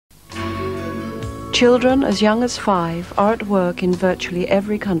Children as young as 5 are at work in virtually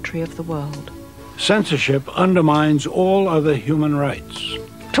every country of the world. Censorship undermines all other human rights.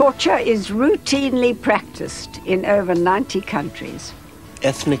 Torture is routinely practiced in over 90 countries.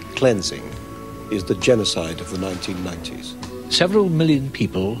 Ethnic cleansing is the genocide of the 1990s. Several million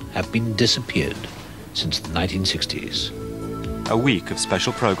people have been disappeared since the 1960s. A week of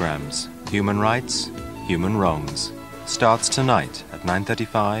special programs, Human Rights, Human Wrongs, starts tonight at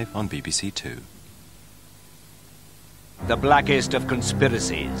 9:35 on BBC2. The blackest of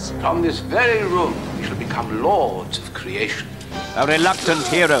conspiracies. From this very room, we shall become lords of creation. A reluctant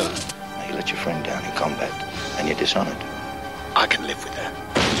hero. You let your friend down in combat, and you're dishonored. I can live with that.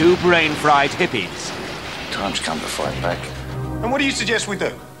 2 brain-fried hippies. Time's come to fight back. And what do you suggest we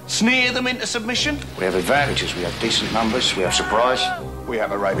do? Sneer them into submission? We have advantages. We have decent numbers. We have surprise. We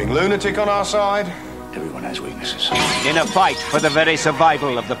have a raving lunatic on our side. Everyone has weaknesses. In a fight for the very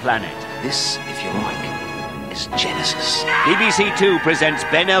survival of the planet. This, if you like, is Genesis. BBC2 presents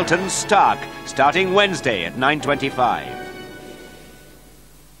Ben Elton's Stark, starting Wednesday at 9:25.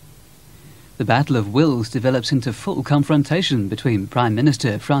 The Battle of Wills develops into full confrontation between Prime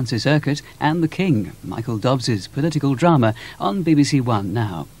Minister Francis Urquhart and the King, Michael Dobbs's political drama on BBC One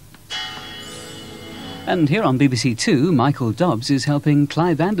now. And here on BBC Two, Michael Dobbs is helping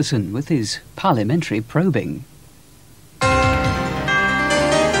Clive Anderson with his parliamentary probing.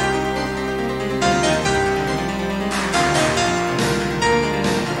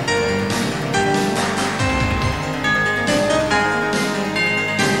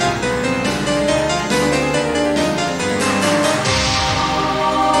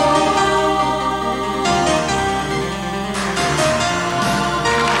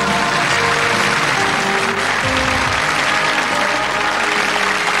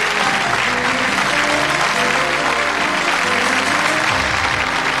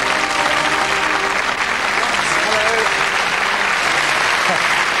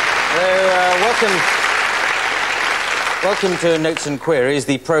 Welcome to Notes and Queries,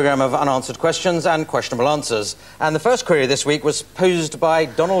 the programme of unanswered questions and questionable answers. And the first query this week was posed by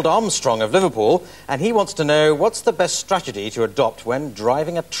Donald Armstrong of Liverpool, and he wants to know what's the best strategy to adopt when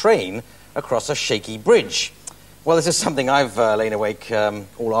driving a train across a shaky bridge. Well, this is something I've lain awake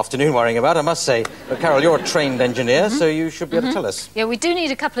all afternoon worrying about, I must say. But, Carol, you're a trained engineer, so you should be able to tell us. Yeah, we do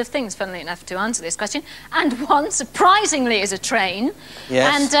need a couple of things, funnily enough, to answer this question. And one, surprisingly, is a train.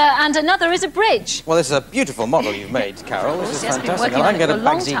 Yes. And another is a bridge. Well, this is a beautiful model you've made, Carol. This is Yes, fantastic. And I'm going to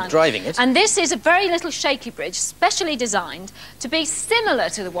backseat driving it. And this is a very little shaky bridge, specially designed to be similar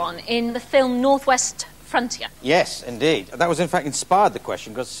to the one in the film Northwest Frontier. Yes, indeed. That was, in fact, inspired the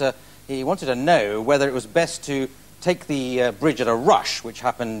question, because he wanted to know whether it was best to take the bridge at a rush, which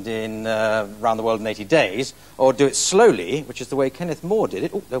happened in Round the World in 80 Days, or do it slowly, which is the way Kenneth More did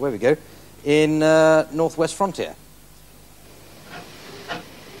it. Oh, there we go. In Northwest Frontier.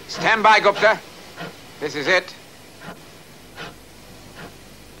 Stand by, Gupta. This is it.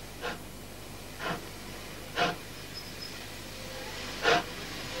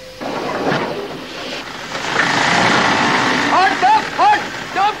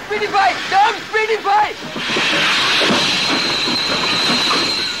 Don't speedify! Don't speedify!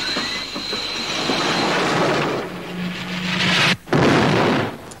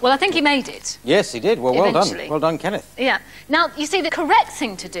 Well, I think he made it. Yes, he did. Well, well done. Eventually. Well done, Kenneth. Yeah. Now, you see, the correct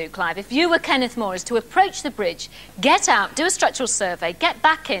thing to do, Clive, if you were Kenneth More, is to approach the bridge, get out, do a structural survey, get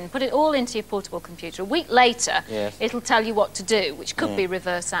back in, put it all into your portable computer. A week later, it'll tell you what to do, which could be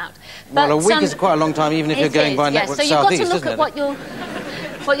reverse out. But, well, a week is quite a long time, even if you're going by network so southeast, you've got to look at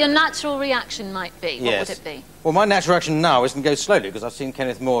what your natural reaction might be. What would it be? Well, my natural reaction now is to go slowly, because I've seen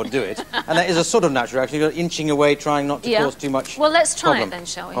Kenneth More do it. And that is a sort of natural reaction. You're inching away, trying not to cause too much Well, let's try problem. it then,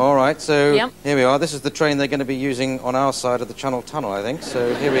 shall we? All right, so here we are. This is the train they're going to be using on our side of the Channel Tunnel, I think.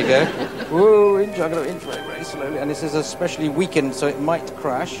 So here we go. Whoa, I'm going to inch very, very slowly. And this is especially weakened, so it might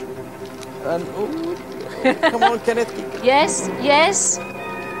crash. And, come on, Kenneth. Yes, yes.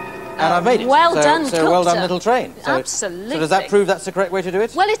 And I've made it. Well done, So well done, little train. So, Absolutely. So does that prove that's the correct way to do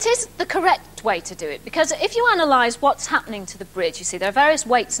it? Well, it is the correct way to do it, because if you analyse what's happening to the bridge, you see there are various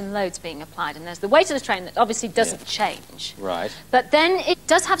weights and loads being applied, and there's the weight of the train that obviously doesn't change. Right. But then it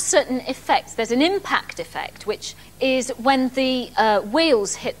does have certain effects. There's an impact effect, which is when the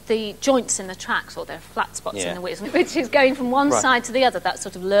wheels hit the joints in the tracks, or there are flat spots in the wheels, which is going from one side to the other, that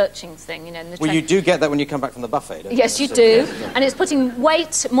sort of lurching thing, you know. In the well, you do get that when you come back from the buffet, don't you? Yes, you do. And it's putting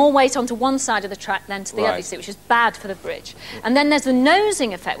more weight onto one side of the track than to the other, you see, which is bad for the bridge. And then there's the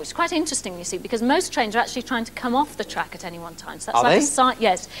nosing effect, which is quite interesting, you see. see, because most trains are actually trying to come off the track at any one time. So that's Are like they? a side,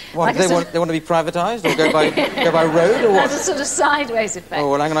 yes. What, Like they want to be privatised or go by road or what? There's a sort of sideways effect.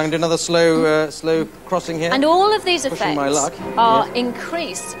 Oh, well, I'm going to do another slow crossing here. And all of these Pushing my effects luck. are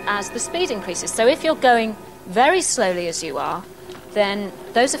increased as the speed increases. So if you're going very slowly as you are, then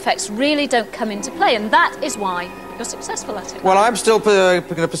those effects really don't come into play, and that is why you're successful at it. Well, I'm still going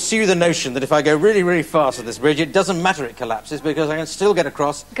to pursue the notion that if I go really, really fast at this bridge, it doesn't matter it collapses because I can still get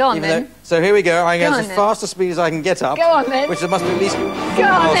across. Go on, then. So here we go. I Go go on, as then. fast a speed as I can get up. Go on, then. Which must be at least 4 Go on,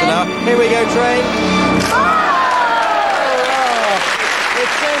 miles an then. hour. Here we go, train. Oh!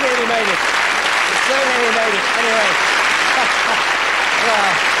 It's so nearly made it. It's so nearly made it. Anyway.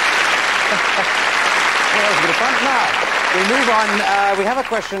 Well, that was a bit of fun. Now, we move on. We have a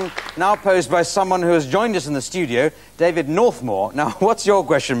question now posed by someone who has joined us in the studio, David Northmore. Now, what's your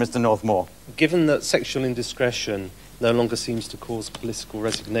question, Mr. Northmore? Given that sexual indiscretion no longer seems to cause political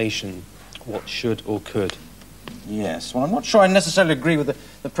resignation, what should or could? Yes, well, I'm not sure I necessarily agree with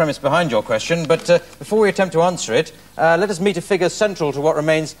the premise behind your question, but before we attempt to answer it, let us meet a figure central to what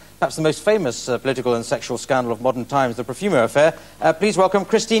remains perhaps the most famous political and sexual scandal of modern times, the Profumo affair. Please welcome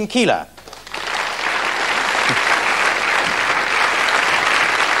Christine Keeler.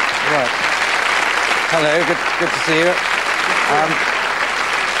 Right. Hello, good to see you.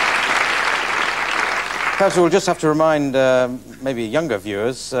 Perhaps we'll just have to remind maybe younger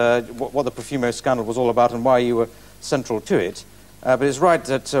viewers what the Profumo scandal was all about and why you were central to it. But it's right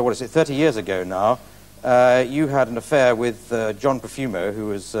that, 30 years ago now, you had an affair with John Profumo, who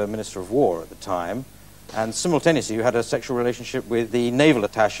was Minister of War at the time, and simultaneously you had a sexual relationship with the naval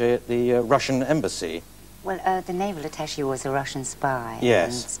attaché at the Russian embassy. Well, the naval attaché was a Russian spy.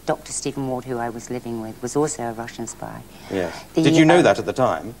 Yes. And Dr. Stephen Ward, who I was living with, was also a Russian spy. Yes. Did you know that at the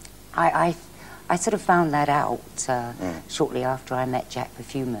time? I sort of found that out shortly after I met Jack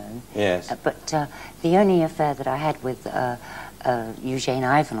Profumo. Yes. But the only affair that I had with Eugene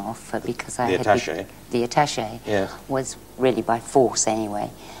Ivanov, because I the had... attaché. The attaché. Yes. Was really by force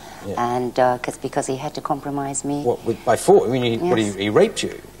anyway. Yeah. And because he had to compromise me. What, by force? I mean, Yes. He raped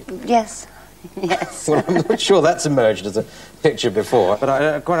you? Yes. Yes. Well, I'm not sure that's emerged as a picture before, but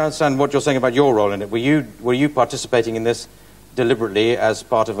I quite understand what you're saying about your role in it. Were you participating in this deliberately as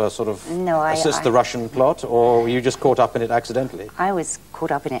part of a sort of assist the Russian plot, or were you just caught up in it accidentally? I was caught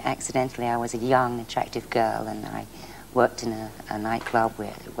up in it accidentally. I was a young, attractive girl, and I worked in a nightclub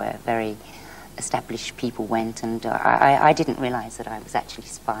where very established people went, and I didn't realize that I was actually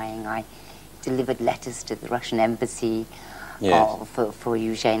spying. I delivered letters to the Russian embassy. Yes. For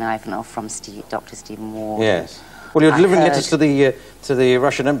Eugene Ivanov from Dr. Stephen Ward. Yes. Well, you're delivering letters to the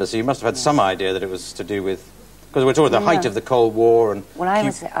Russian embassy. You must have had some idea that it was to do with, because we're talking the height of the Cold War and. Well,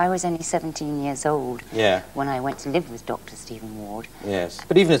 I was only 17 years old. Yeah. When I went to live with Dr. Stephen Ward. Yes.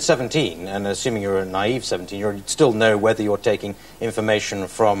 But even at 17, and assuming you're a naive 17, you'd still know whether you're taking information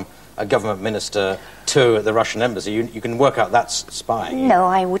from a government minister to the Russian embassy. You can work out that's spying. No,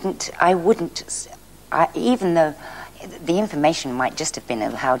 I wouldn't. Even though the information might just have been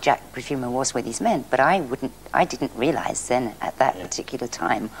of how Jack Profumo was with his men, but I didn't realize then at that particular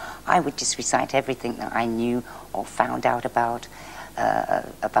time. I would just recite everything that I knew or found out about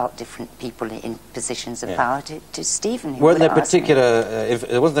different people in positions of power to Stephen. Wasn't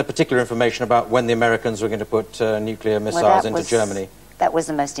there particular information about when the Americans were going to put nuclear missiles into Germany? That was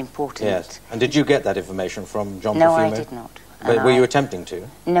the most important. Yes. And did you get that information from John Profumo? No, I did not. But were you attempting to?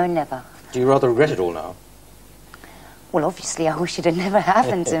 No, never. Do you rather regret it all now? Well, obviously, I wish it had never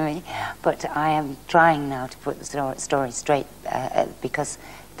happened to me, but I am trying now to put the story straight because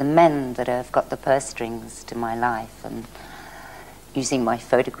the men that have got the purse strings to my life and using my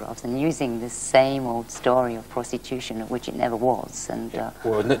photographs and using the same old story of prostitution, of which it never was. And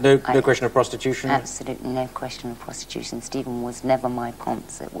well, no question of prostitution? Absolutely no question of prostitution. Stephen was never my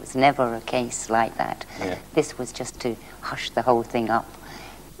ponce. It was never a case like that. Yeah. This was just to hush the whole thing up.